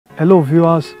Hello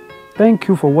viewers, thank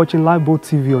you for watching Lifeboat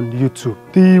TV on YouTube.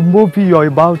 The movie you're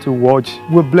about to watch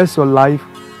will bless your life,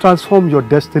 transform your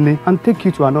destiny, and take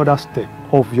you to another step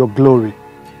of your glory.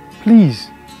 Please,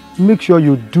 make sure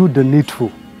you do the needful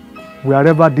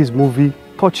wherever this movie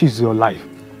touches your life.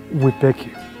 We beg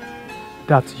you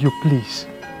that you please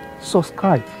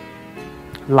subscribe,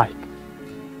 like,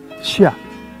 share,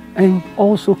 and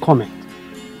also comment.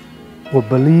 We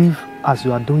believe as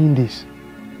you are doing this,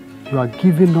 you are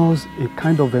giving us a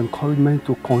kind of encouragement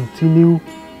to continue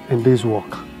in this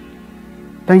work.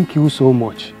 Thank you so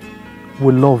much.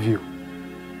 We love you.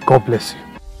 God bless you.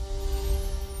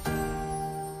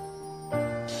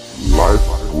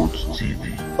 Lifeboat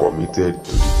TV, committed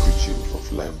to the preaching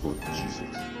of Lifeboat Jesus.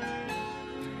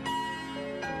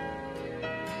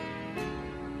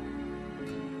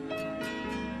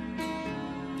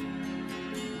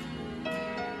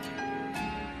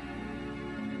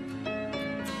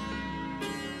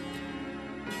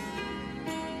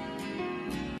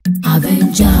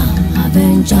 Avenger,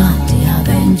 Avenger, the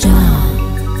Avenger.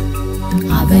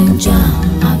 Avenger,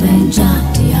 Avenger,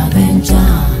 the Avenger.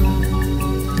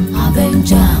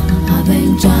 Avenger,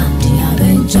 Avenger, the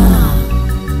Avenger.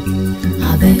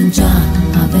 Avenger,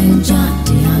 Avenger,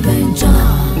 the Avenger.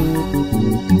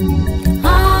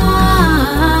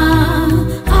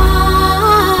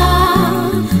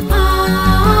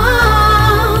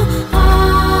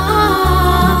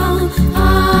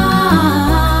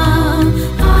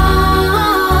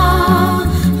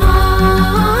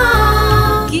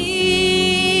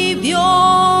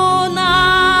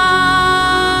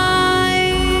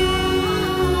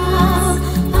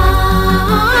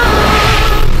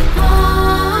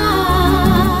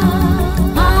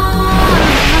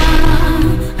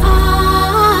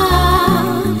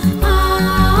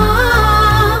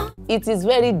 It is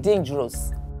very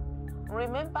dangerous.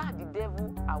 Remember the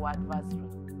devil, our adversary,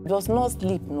 does not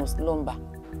sleep nor slumber.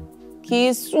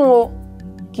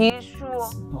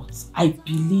 But I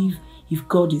believe if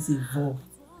God is involved,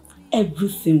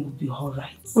 everything will be all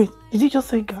right. Wait, did you just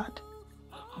say God?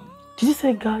 Did you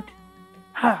say God?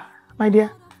 Ha, my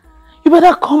dear, you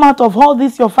better come out of all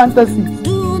this, your fantasies.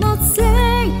 Do not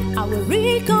say, I will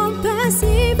recompense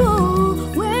evil.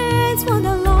 Wait for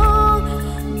the Lord,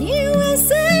 He will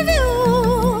save you.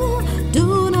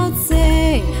 Do not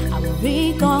say, I will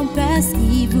recompense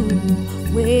evil.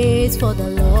 Wait for the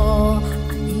Lord,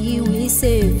 and He will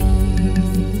save you.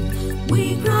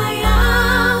 We cry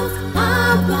out,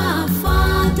 Abba,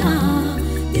 Father,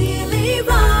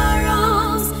 deliver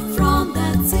us from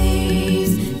the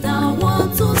thieves that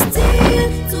want to steal,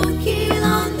 to kill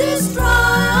and destroy.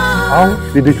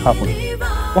 How did it happen?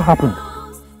 What happened?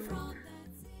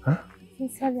 Huh?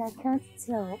 Sincerely, I can't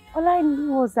tell. All I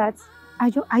knew was that I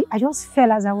just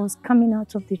fell as I was coming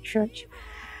out of the church.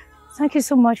 Thank you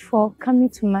so much for coming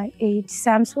to my aid,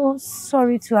 sir. I'm so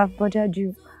sorry to have bothered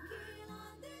you.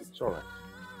 It's alright.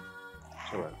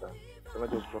 It's alright, Can I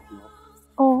just drop you off?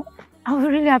 Oh, I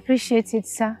would really appreciate it,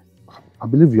 sir. I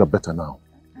believe you are better now.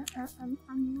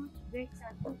 I'm not better.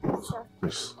 Thank you, sir.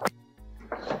 Please.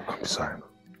 Come beside.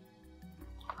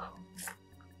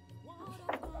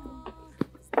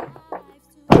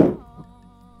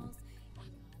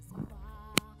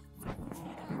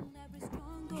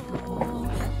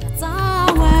 That's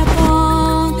our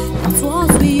weapon, that's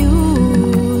what we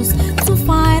use to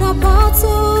fight a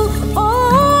battle.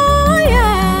 Oh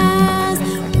yes,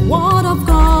 the word of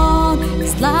God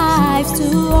is life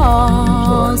to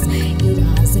us. It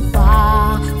has the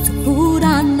power to put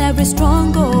down every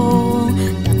stronghold.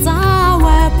 That's our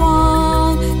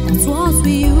weapon, that's what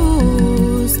we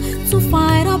use to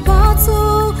fight a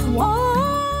battle.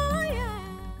 Oh yeah.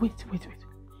 Wait.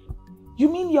 You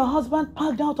mean your husband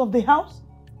packed out of the house?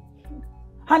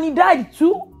 And he died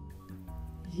too?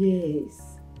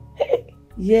 Yes.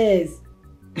 Yes.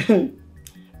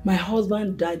 My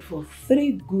husband died for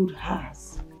 3 good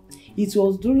hours. It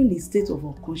was during the state of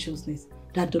unconsciousness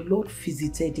that the Lord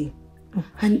visited him.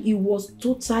 And he was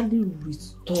totally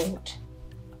restored.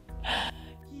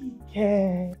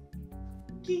 Kike.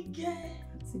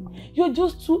 You're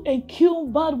just too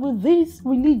encumbered with these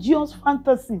religious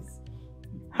fantasies.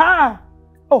 Ha!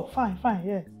 Oh, fine,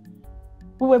 yes.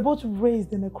 We were both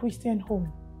raised in a Christian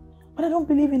home. But I don't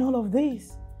believe in all of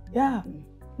this. Yeah.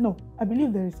 No, I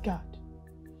believe there is God.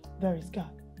 There is God.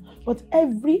 But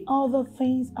every other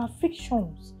things are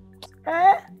fictions.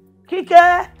 Eh?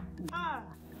 Kike!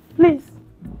 Please,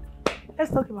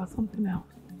 let's talk about something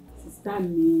else. Sister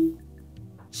Me,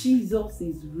 Jesus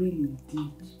is really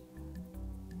dead.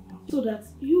 So that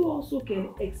you also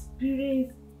can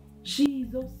experience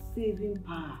Jesus' saving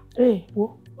power. Hey,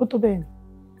 Otto Ben.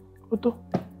 Otto,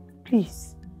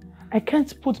 please. I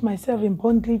can't put myself in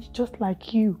bondage just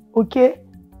like you, okay?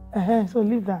 So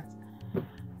leave that.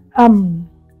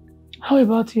 How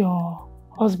about your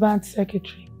husband's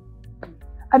secretary?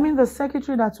 I mean the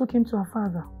secretary that took him to her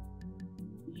father.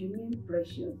 You mean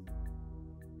Precious?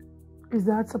 Is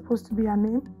that supposed to be her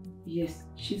name? Yes,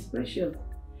 she's Precious.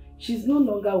 She's no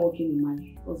longer working in my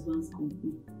husband's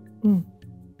company.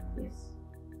 Yes.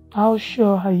 How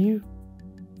sure are you?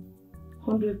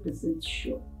 100%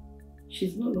 sure.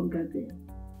 She's no longer there.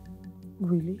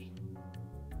 Really?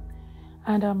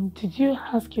 And did you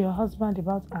ask your husband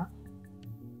about her?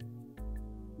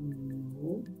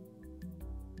 No.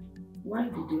 Why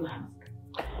did you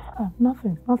ask?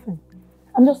 Nothing.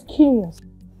 I'm just curious.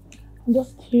 And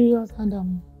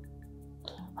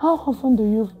how often do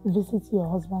you visit your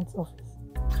husband's office?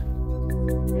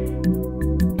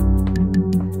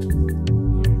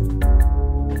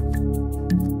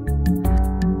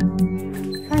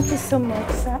 Thank you so much,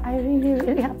 sir. I really,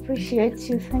 really appreciate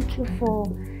you. Thank you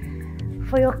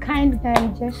for your kind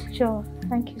gesture.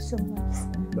 Thank you so much,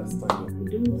 sir. You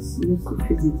don't need to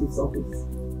visit his office.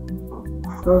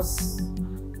 Because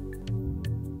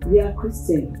we are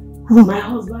Christian. My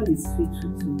husband is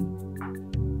faithful to me.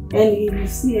 And if you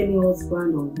see any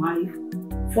husband or wife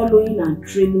following and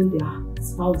training their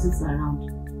spouses around,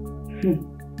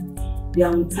 their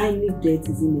untimely death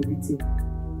is inevitable.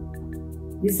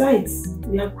 Besides,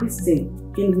 we are Christian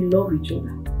and we love each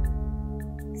other.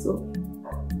 So,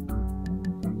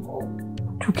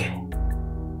 okay.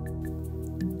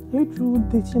 You through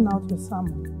ditching out your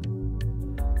sermon.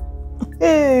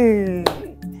 Hey!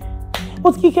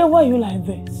 But Kike, why are you like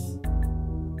this?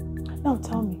 Now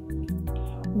tell me,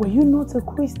 were you not a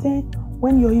Christian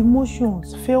when your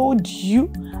emotions failed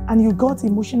you and you got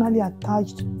emotionally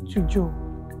attached to Joe?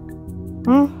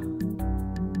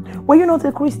 Were you not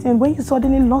a Christian when you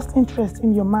suddenly lost interest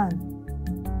in your man?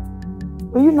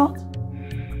 Were you not?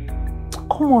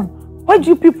 Come on, why do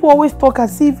you people always talk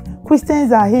as if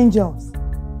Christians are angels?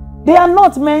 They are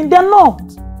not, man, they're not.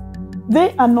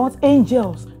 They are not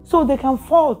angels, so they can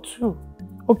fall too,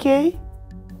 okay?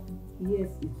 yes,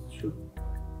 it's true.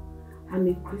 I'm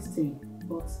a Christian,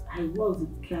 but I was a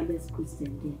careless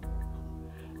Christian then.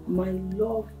 My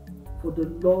love for the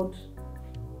Lord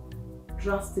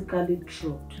drastically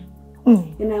dropped.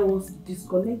 And I was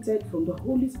disconnected from the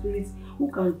Holy Spirit who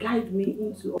can guide me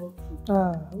into all truth.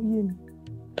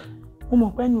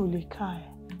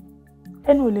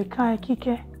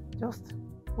 Just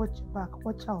watch back,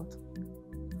 watch out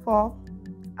for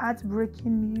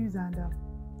heartbreaking news and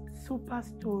super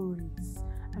stories.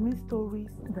 I mean stories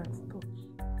that touch.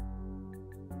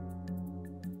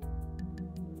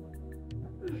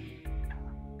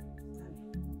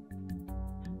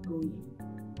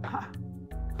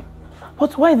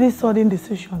 But why this sudden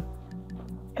decision?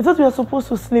 I thought we were supposed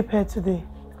to sleep here today.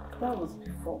 That was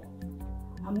before.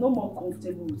 I'm no more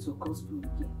comfortable with your gospel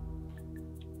again.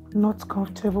 Not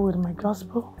comfortable with my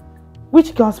gospel?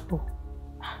 Which gospel?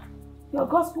 Your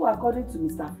gospel according to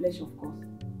Mr. Flesh, of course.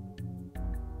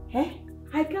 Eh?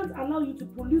 I can't allow you to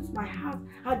pollute my heart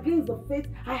against the faith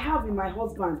I have in my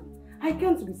husband. I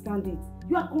can't withstand it.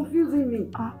 You are confusing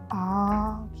me.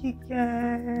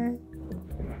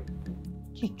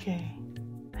 Kike,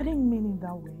 I didn't mean it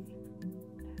that way.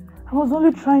 I was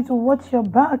only trying to watch your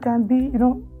back and be,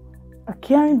 a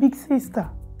caring big sister.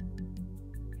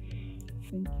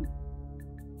 Thank you.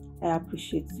 I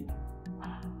appreciate you.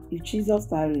 If Jesus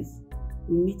tarries,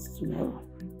 we meet tomorrow.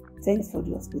 Thanks for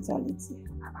the hospitality.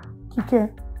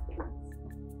 Kike.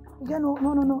 Yeah, no.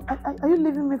 Are you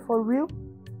leaving me for real?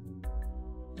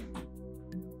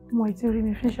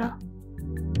 Moitiri Fisher.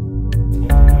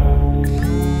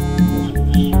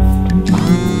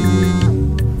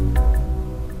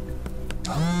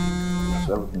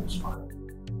 Everything's fine.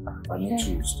 I need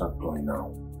to start going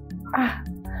now.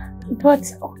 But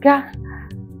Oga.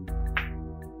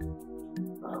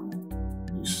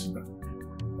 Please,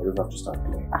 I don't have to start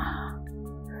going.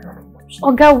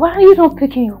 Oga, why are you not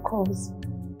picking your calls?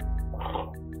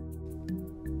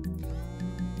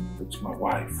 It's my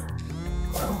wife.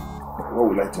 What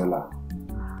will I tell her?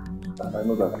 I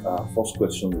know that our first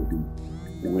question will be,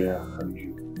 where are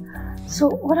you? So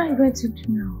what are you going to do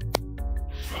now?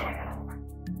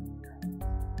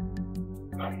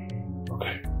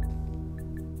 Okay.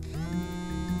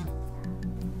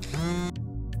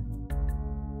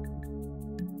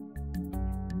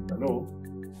 Hello?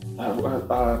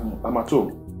 I'm at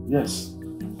home. Yes,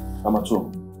 I'm at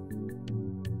home.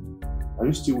 Are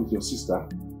you still with your sister?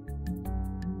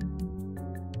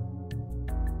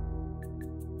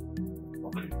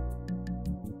 Okay.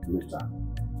 Later.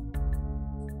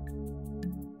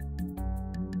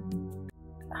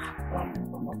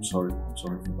 I'm sorry. I'm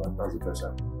sorry for that. That's the best I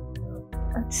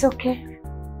can. It's okay.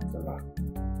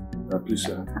 Please,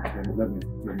 let me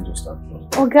just start.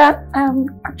 Oga,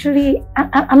 actually,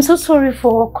 I'm so sorry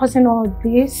for causing all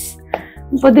this,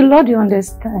 but the Lord, you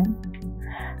understand.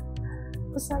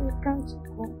 Oga, you can't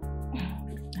go.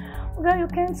 Oga, you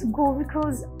can't go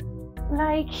because,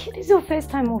 like, this is your first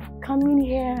time of coming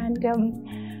here, and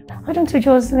why don't you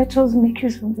just let us make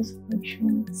use of this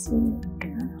opportunity?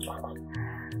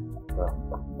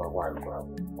 My wife,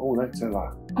 what would I tell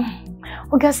her?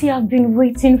 Oga, see, I've been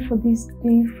waiting for this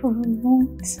day for a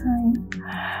long time.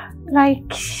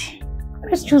 Like,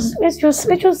 let's just make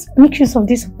use of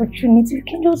this opportunity. You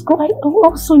can just go. I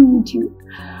also need you.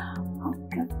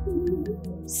 Okay.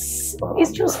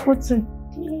 It's just for today.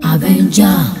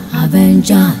 Avenger,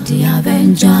 Avenger, the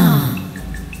Avenger.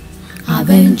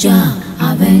 Avenger,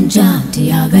 Avenger,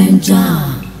 the Avenger.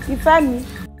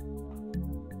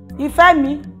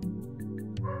 Ifemi.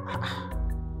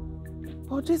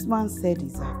 But this man said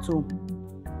he's at home.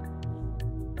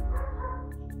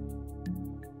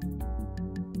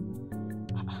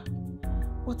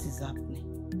 What is happening?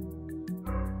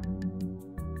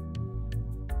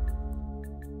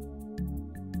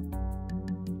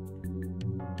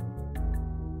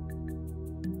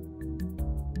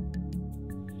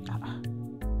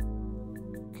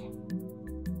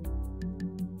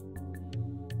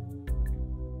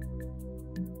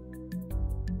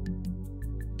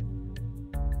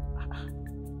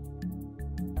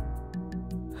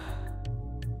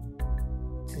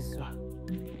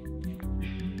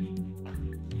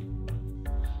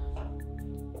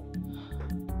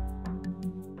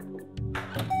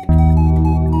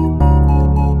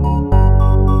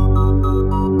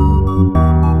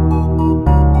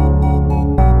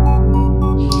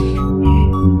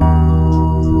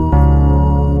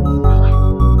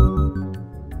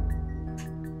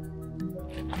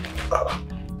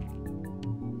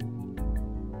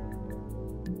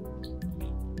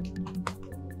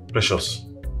 Precious.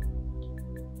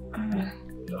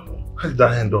 How did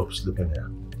I end up sleeping here?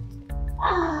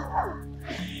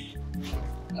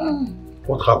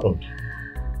 What happened?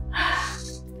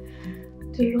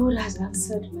 The Lord has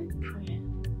answered my prayer.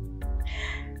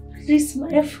 At least my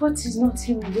effort is not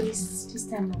in waste this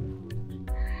time around.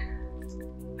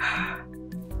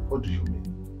 What do you mean?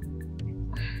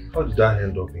 How did I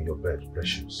end up in your bed,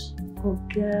 Precious? Oh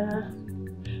God,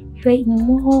 way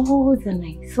more than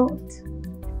I thought.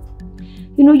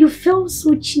 You know, you fell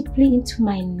so cheaply into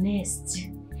my nest,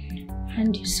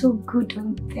 and you're so good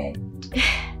on bed.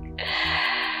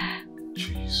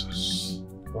 Jesus.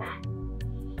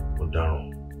 Oh,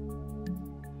 down.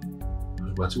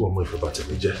 But you want more about it,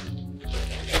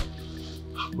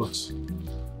 but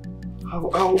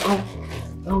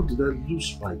how did I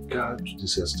lose my guard to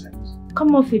this extent?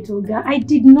 Come off it, Olga. I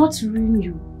did not ruin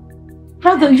you.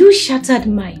 Rather, you shattered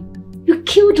mine. You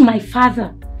killed my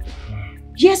father.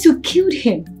 Yes, you killed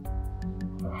him.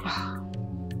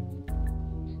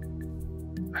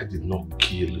 I did not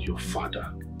kill your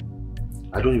father.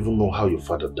 I don't even know how your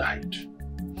father died.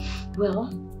 Well,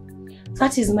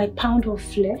 that is my pound of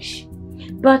flesh.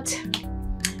 But,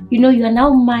 you know, you are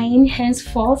now mine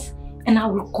henceforth, and I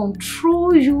will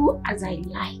control you as I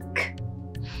like.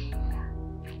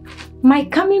 My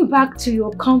coming back to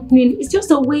your company is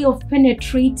just a way of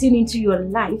penetrating into your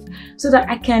life so that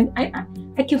I can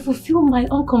fulfill my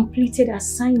uncompleted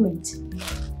assignment.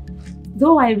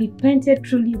 Though I repented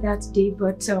truly that day,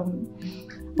 but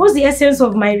what's the essence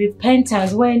of my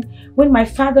repentance when my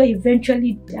father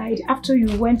eventually died after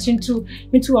you went into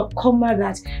a coma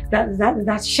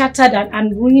that shattered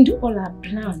and ruined all our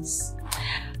plans?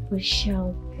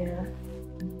 Michelle, girl,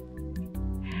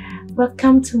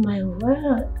 welcome to my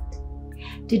world.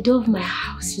 The door of my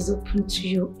house is open to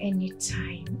you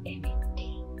anytime, any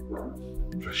day.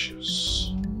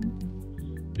 Precious,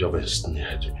 you have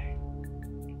ensnared me.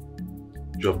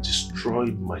 You have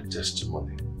destroyed my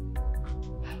testimony.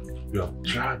 You have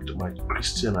dragged my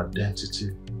Christian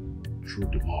identity through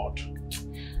the mud.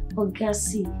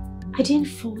 Ogasi, I didn't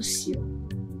force you.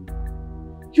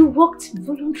 You walked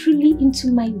voluntarily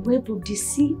into my web of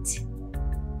deceit.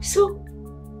 So,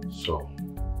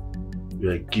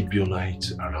 you're a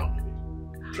Gibeonite around me,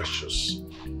 Precious.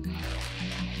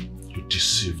 You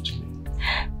deceived me.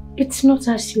 It's not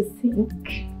as you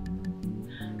think.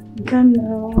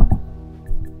 Ghana,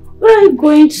 where are you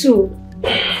going to?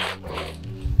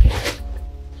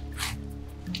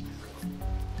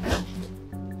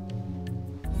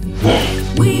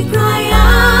 We cry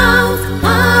out,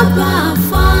 Abba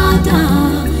Father,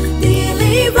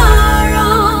 deliver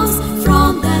us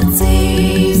from the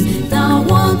thieves that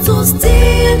want to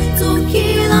steal, to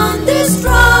kill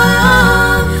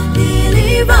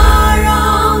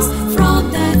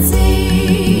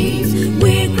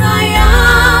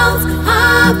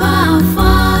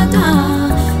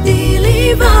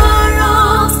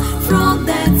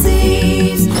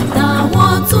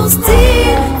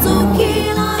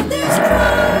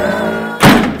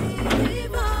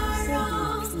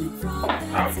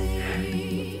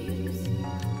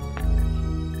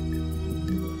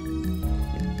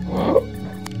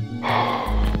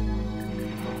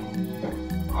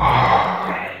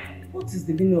What is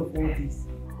the meaning of all this?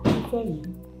 Tell me.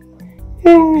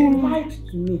 You lied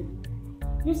to me.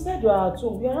 You said you are at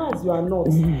home, whereas you are not.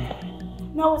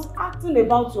 And I was asking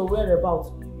about your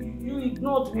whereabouts. You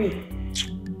ignored me.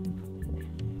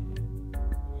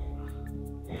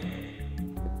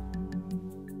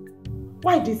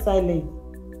 Why this silence?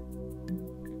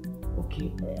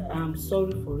 Okay, I'm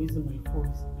sorry for raising my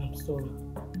voice. I'm sorry.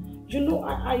 You know,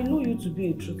 I know you to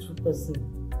be a truthful person.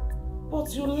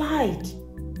 But you lied.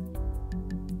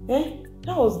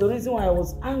 That was the reason why I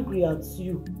was angry at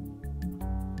you.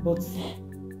 But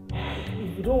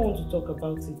if you don't want to talk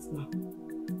about it now,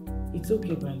 it's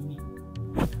okay by me.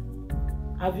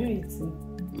 Have you eaten?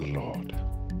 Lord,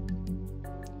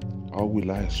 how will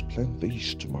I explain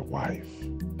this to my wife?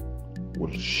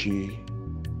 Will she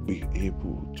be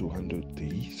able to handle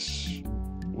this?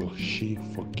 Will she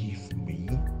forgive me?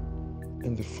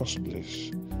 In the first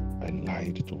place, I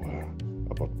lied to her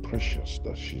about Precious,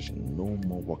 that she's no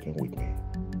more working with me.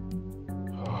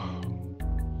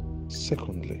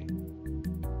 Secondly,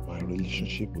 my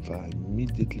relationship with her,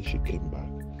 immediately she came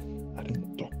back, I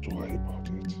didn't talk to her about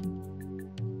it.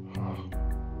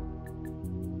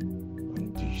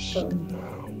 And this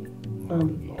now,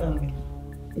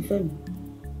 Ifemi,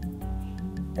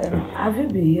 have you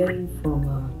been hearing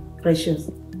from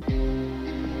Precious?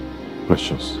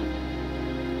 Precious?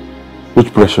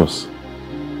 Which Precious?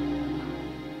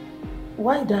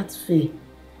 Why that fear?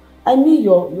 I mean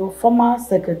your former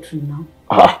secretary now.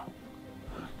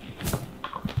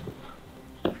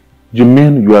 You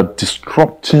mean you are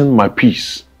disrupting my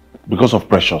peace because of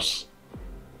Precious?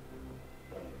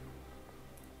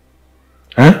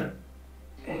 Huh?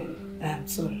 I'm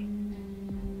sorry.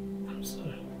 I'm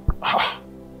sorry.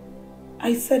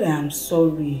 I said I am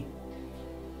sorry.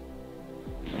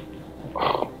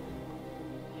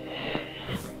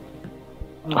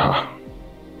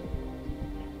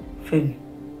 Femi,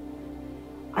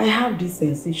 I have this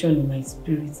sensation in my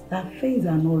spirit that things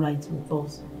are not right with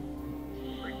us.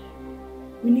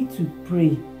 We need to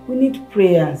pray. We need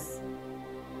prayers.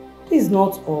 This is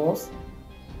not us.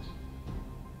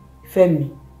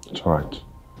 Femi. It's alright.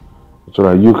 It's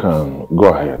alright. You can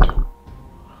go ahead.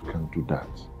 You can do that.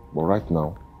 But right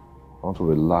now, I want to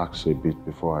relax a bit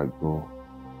before I go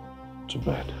to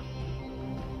bed.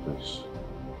 Please.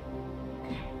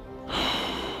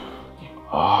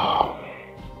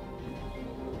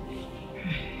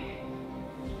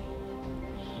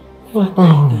 Father,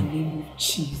 in the name of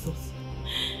Jesus.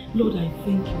 Lord, I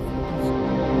thank you for this.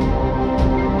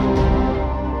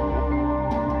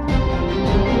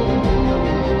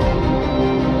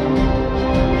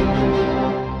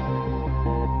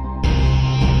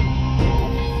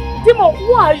 Dimo,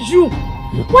 who are you?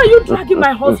 Why are you dragging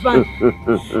my husband?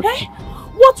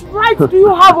 What right do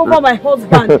you have over my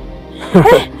husband?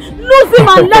 Lose him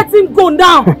and let him go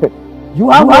now. You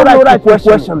have no right to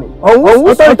question me. On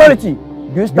whose authority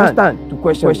do you stand to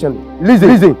question me?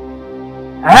 Listen.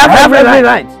 I have every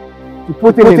right to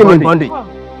put him in bondage.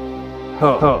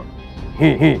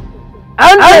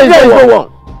 And there is no one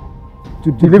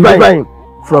to deliver him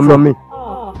from me.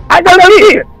 I don't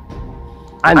kill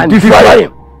and destroy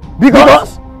him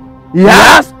because he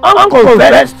has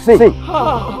unconfessed sin.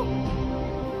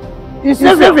 His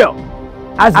Savior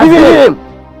has given him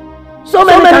so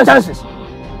many chances.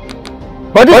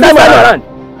 But this time around,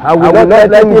 I will not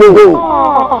let him go.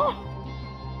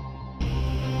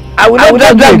 I will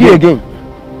not drag you again.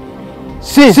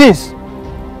 Since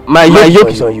my yoke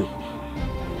is on you.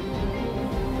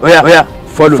 Oh yeah,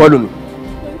 follow me.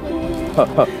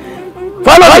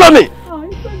 Follow me.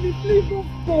 Please don't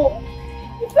go.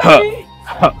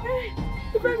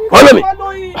 Follow me.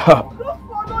 Don't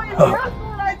follow him. He has no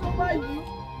right over you.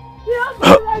 He has no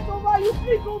right over you.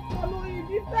 Please don't follow him.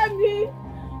 Defend me.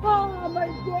 Oh my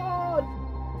God.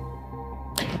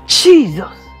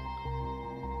 Jesus.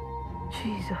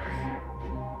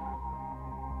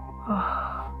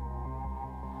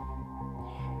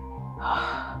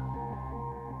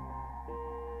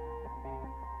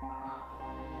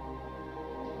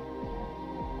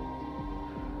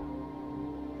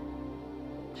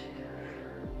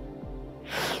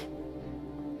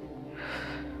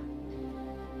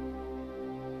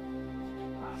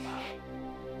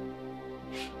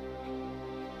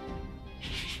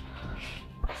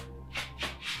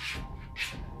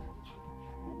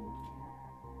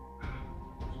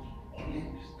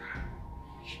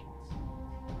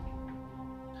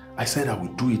 I said I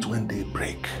will do it when they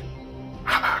break.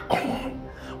 Come on.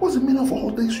 What's the meaning of all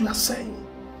this you are saying?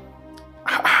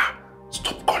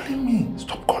 Stop calling me.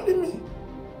 Stop calling me.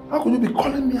 How could you be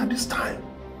calling me at this time?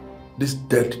 This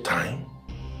dead time?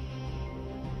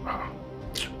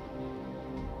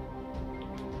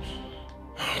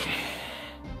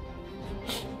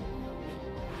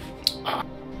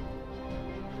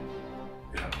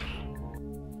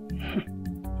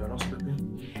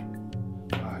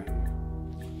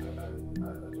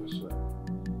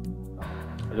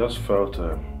 I just felt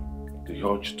the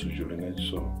urge to urinate,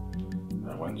 so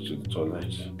I went to the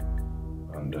toilet.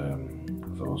 And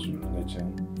as I was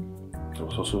urinating, I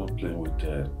was also playing with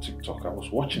TikTok. I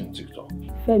was watching TikTok.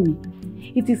 Femi,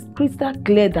 it is crystal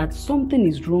clear that something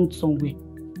is wrong somewhere.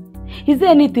 Is there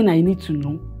anything I need to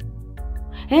know?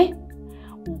 Eh?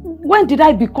 When did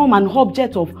I become an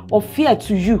object of fear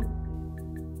to you?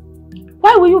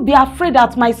 Why will you be afraid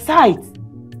at my sight?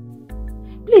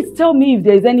 Please tell me if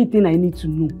there is anything I need to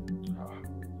know.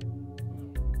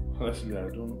 Honestly, I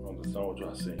don't understand what you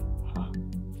are saying.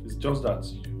 It's just that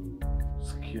you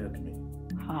scared me.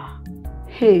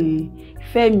 Hey,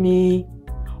 Femi.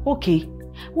 Okay,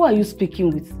 who are you speaking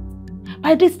with?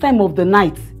 By this time of the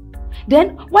night.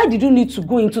 Then, why did you need to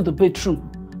go into the bedroom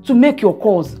to make your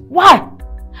calls? Why?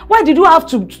 Why did you have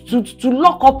to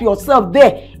lock up yourself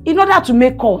there in order to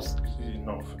make calls?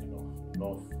 Enough.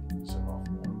 It's enough.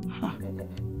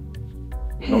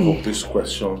 Enough of this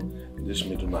question in this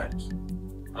middle night.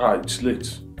 It's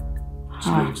late. It's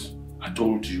late. I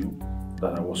told you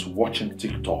that I was watching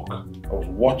TikTok.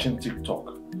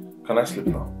 Can I sleep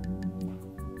now?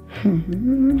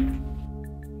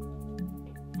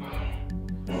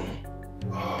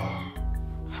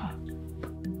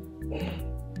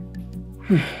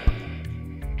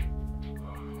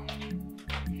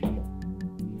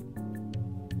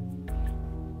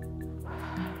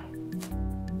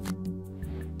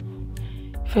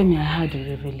 Femi, I had a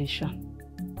revelation.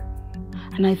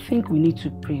 And I think we need to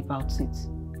pray about it.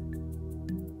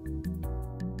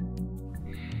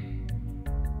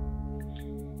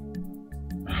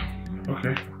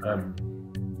 Okay,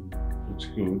 it's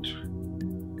good.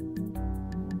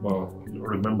 Well,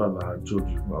 remember that I told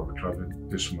you I'll be traveling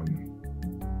this morning.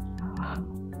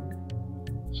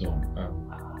 So,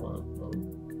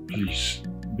 please,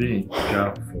 be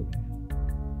careful.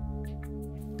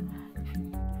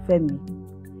 Femi,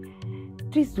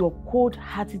 this your cold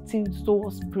attitude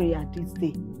towards prayer this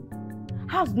day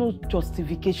has no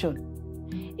justification.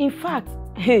 In fact,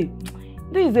 hey,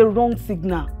 this is a wrong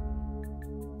signal.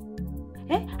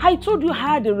 I told you I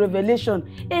had a revelation,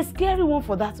 a scary one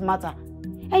for that matter.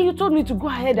 And you told me to go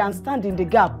ahead and stand in the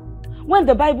gap. When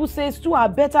the Bible says two are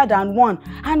better than one,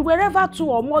 and wherever two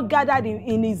or more gathered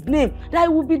in his name, that he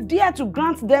will be there to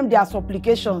grant them their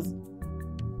supplications.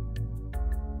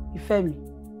 Ifemi.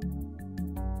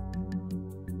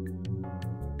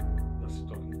 That's it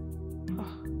talking.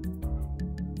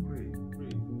 Pray.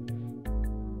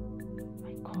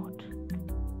 My God.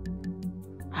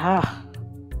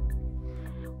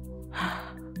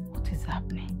 What is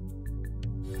happening?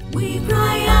 We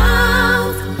cry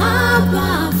out,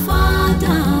 Abba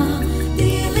Father,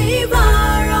 deliver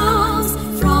us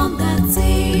from the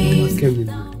things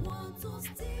that want to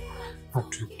steal.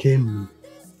 Atukemi,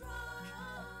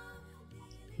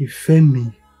 Ifemi,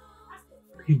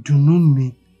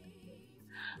 Idunumi,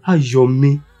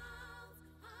 Ayomi,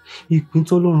 Ìpín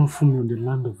t'Ọlọ́run fún mi on the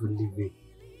land of the living.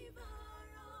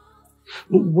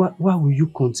 Why will you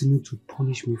continue to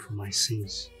punish me for my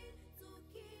sins?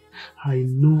 I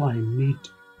know I made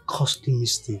costly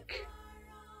mistake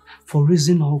for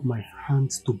raising up my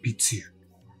hands to beat you.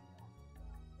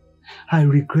 I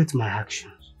regret my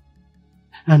actions,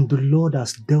 and the Lord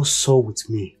has dealt so with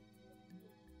me.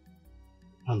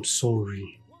 I'm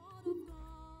sorry.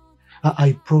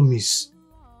 I promise,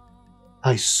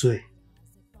 I swear,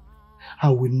 I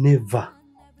will never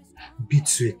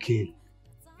beat you again.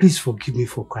 Please forgive me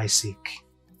for Christ's sake.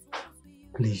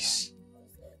 Please.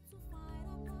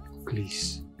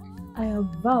 Please. I have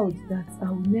vowed that I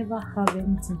will never have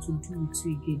anything to do with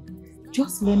you again.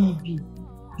 Just let me be.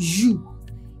 You,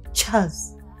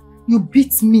 Charles, you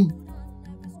beat me.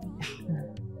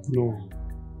 No.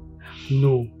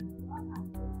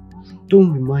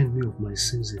 Don't remind me of my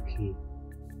sins again.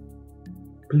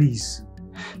 Please.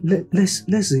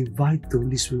 Let's invite the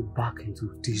Holy Spirit back into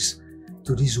this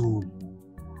home.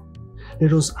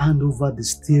 Let us hand over the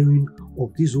steering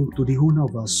of this home to the owner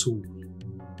of our soul.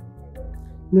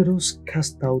 Let us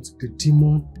cast out the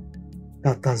demon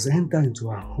that has entered into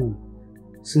our home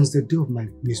since the day of my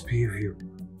misbehavior.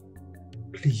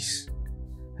 Please,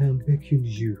 I am begging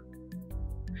you.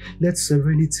 Let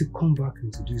serenity come back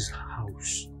into this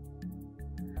house.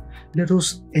 Let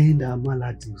us end our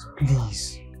maladies,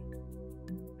 please.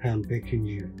 I am begging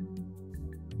you.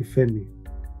 Ifemi,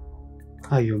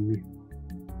 Ayomi,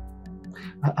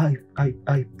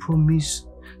 I promise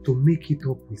to make it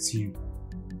up with you.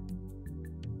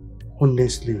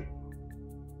 Honestly,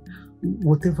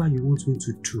 whatever you want me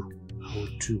to do, I will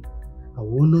do. I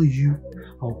will honor you,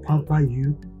 I will pamper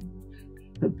you.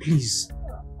 Please,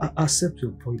 accept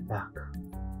your boy back.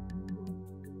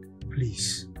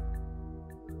 Please.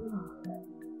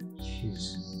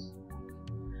 peace.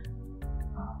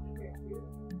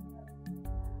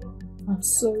 I'm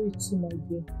sorry too, my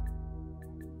dear.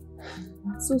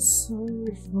 I'm so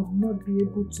sorry for not being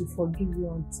able to forgive you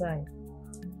on time.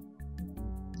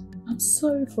 I'm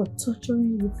sorry for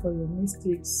torturing you for your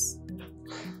mistakes.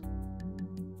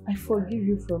 I forgive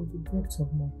you from the depths of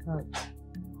my heart.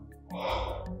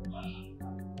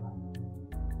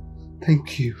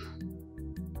 Thank you.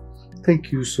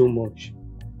 Thank you so much.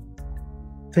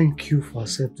 Thank you for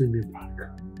accepting me back.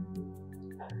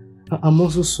 I'm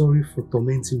also sorry for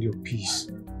tormenting your peace.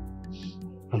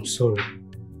 I'm sorry.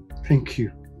 Thank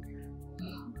you.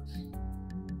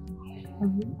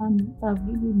 I've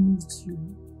really missed you.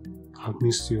 I've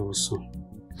missed you also.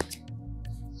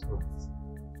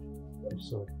 I'm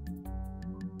sorry.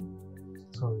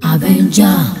 Sorry.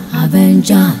 Avenger,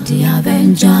 Avenger, the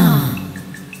Avenger.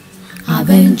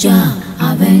 Avenger,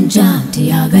 Avenger,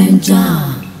 the Avenger.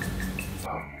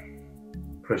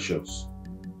 Precious,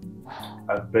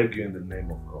 I beg you in the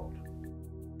name of God.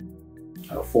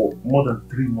 For more than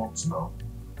 3 months now,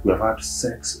 we have had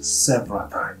sex several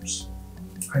times.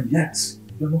 And yet,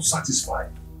 you're not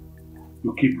satisfied.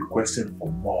 You keep requesting for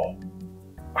more.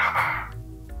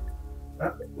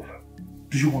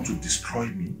 Do you want to destroy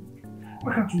me?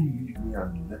 Why can't you leave me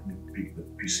and let me pick the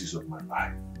pieces of my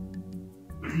life?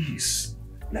 Please,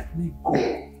 let me go.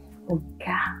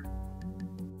 Oga,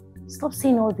 stop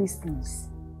saying all these things.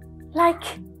 Like,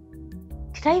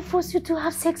 did I force you to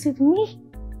have sex with me?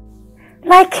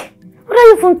 Like, what are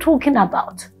you even talking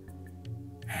about?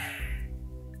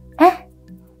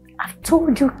 I've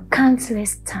told you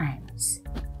countless times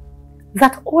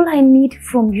that all I need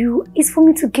from you is for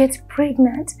me to get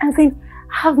pregnant and then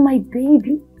have my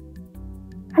baby.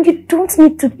 And you don't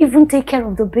need to even take care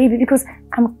of the baby because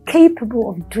I'm capable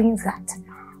of doing that.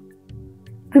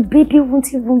 The baby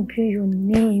won't even bear your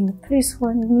name. Please,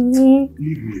 honey.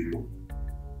 Leave me alone.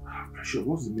 Precious,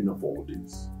 what's the meaning of all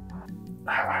this?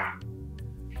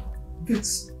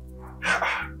 This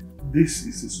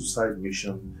is a suicide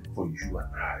mission for you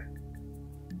and I.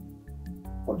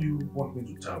 What do you want me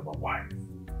to tell my wife?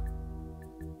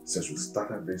 Since we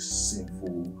started this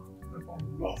sinful and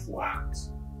unlawful act,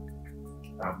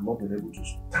 I've not been able to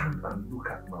stand and look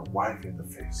at my wife in the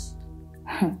face.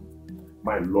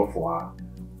 My love for her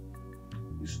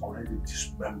is already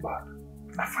dismembered.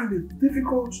 I find it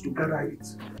difficult to gather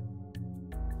it.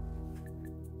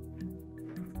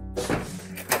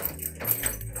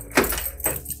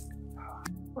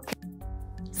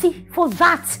 See, for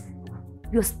that,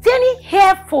 you're staying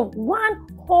here for 1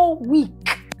 whole week.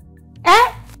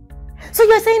 So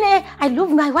you're saying, I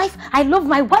love my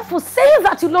wife for saying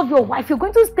that you love your wife. You're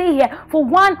going to stay here for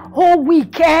 1 whole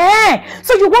week.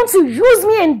 So you want to use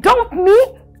me and dump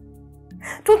me?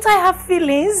 Don't I have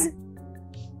feelings?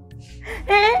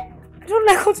 I don't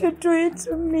like what you're doing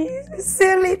to me. It's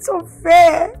silly, it's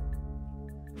unfair.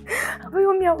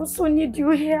 Adeoye, I also need you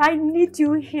here. I need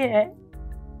you here.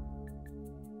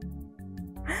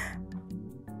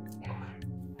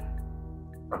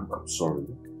 I'm sorry.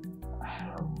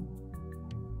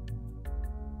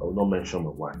 I will not mention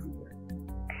my wife again.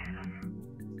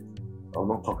 I will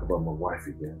not talk about my wife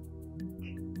again.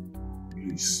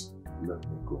 Please, let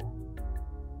me go.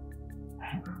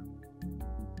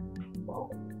 Oh,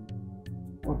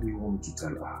 what do you want me to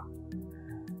tell her?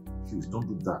 Please, don't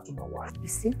do that to my wife. You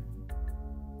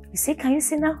see? Can you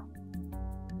see now?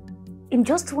 In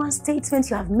just one statement,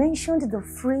 you have mentioned the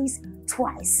phrase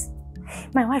twice.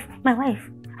 My wife.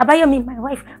 Adeoye,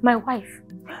 my wife.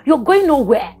 You're going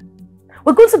nowhere.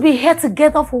 We're going to be here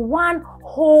together for 1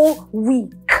 whole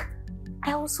week.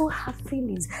 I also have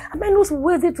feelings. Am I not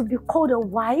worthy to be called a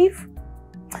wife?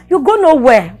 You go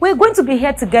nowhere. We're going to be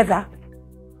here together.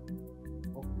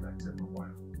 What did I tell my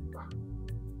wife?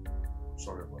 I'm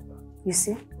sorry about that. You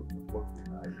see? What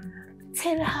did I?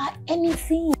 Tell her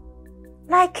anything.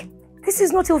 Like, this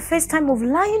is not your first time of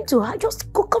lying to her.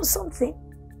 Just cook up something.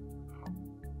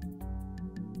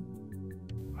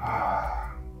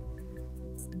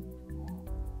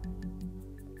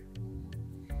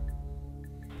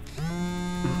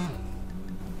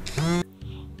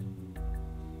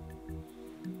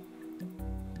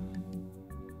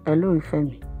 Hello,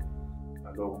 Ifemi.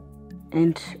 Hello.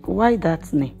 And why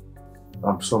that name?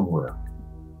 I'm somewhere.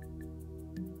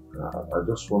 I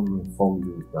just want to inform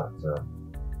you that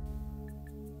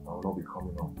I will not be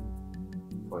coming home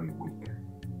for a week.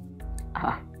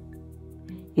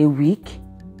 A week?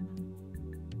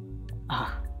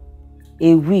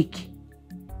 A week?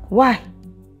 Why?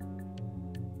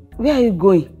 Where are you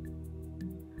going?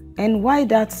 And why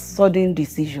that sudden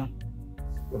decision?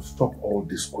 Stop all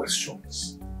these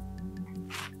questions.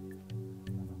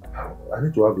 I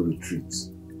need to have a retreat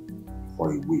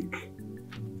for a week.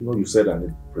 You know, you said I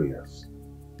need prayers.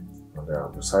 And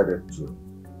I've decided to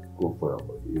go for a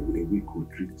week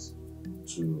retreat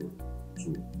to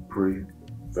pray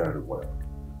very well.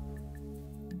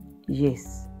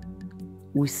 Yes,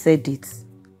 we said it.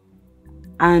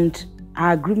 And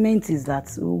our agreement is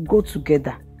that we'll go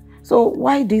together. So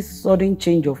why this sudden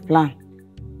change of plan?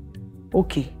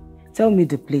 Okay, tell me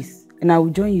the place and I will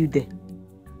join you there.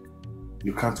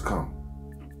 You can't come.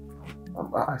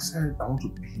 I said I want to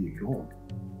be alone.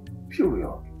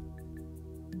 Period.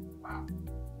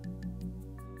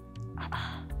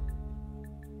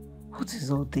 What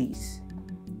is all this?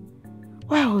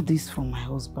 Why all this from my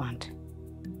husband?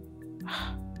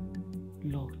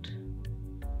 Lord,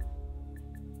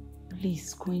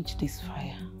 please quench this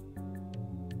fire.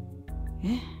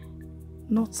 Eh?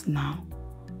 Not now.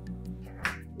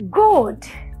 Good.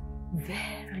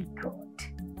 Very good.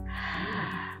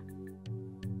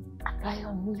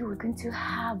 Adeoye, we're going to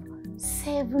have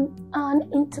 7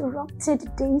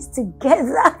 uninterrupted days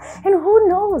together. And who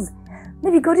knows?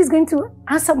 Maybe God is going to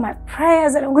answer my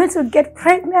prayers and I'm going to get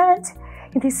pregnant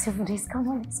in these 7 days. Come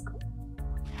on, let's go.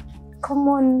 Come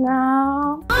on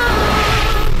now.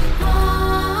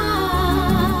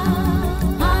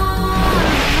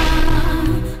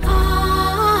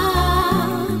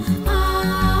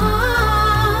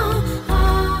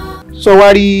 So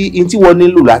wá rí in tí wọ́n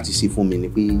nílò láti ṣe fún mi ni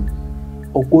pé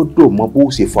o gbọ́dọ̀ mọ bó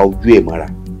ṣe fa ojú ẹ̀ mọ́ra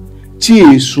tí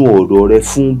èso ọ̀dọ̀ rẹ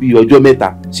fún bí ọjọ́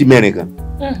 3 sí 4 kan.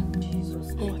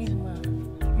 Jesus, man,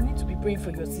 you need to be praying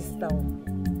for your sister.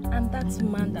 And that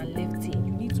man that left here,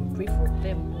 you need to pray for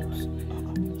them both.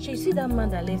 You see that man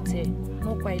that left here,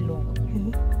 not quite long.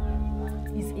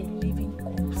 He's a living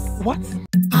corpse. What?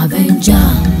 Avenger,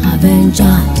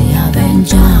 Avenger, the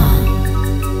Avenger.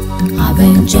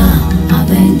 Avenger,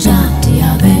 Avenger, the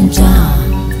Avenger.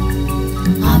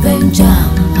 Avenger,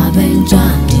 Avenger,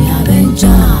 the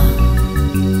Avenger.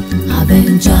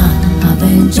 Avenger,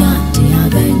 Avenger, the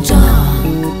Avenger.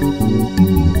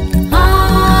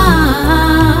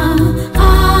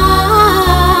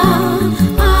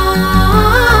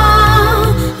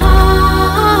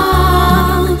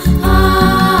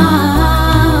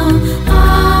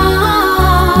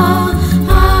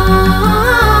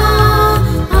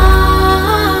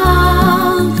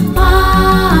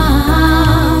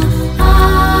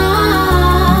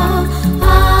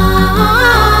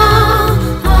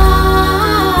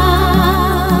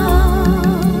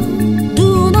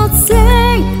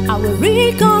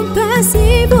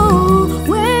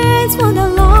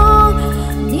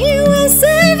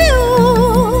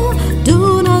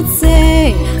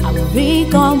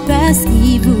 Recompense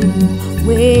evil,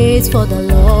 wait for the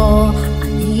Lord,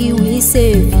 and He will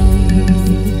save you.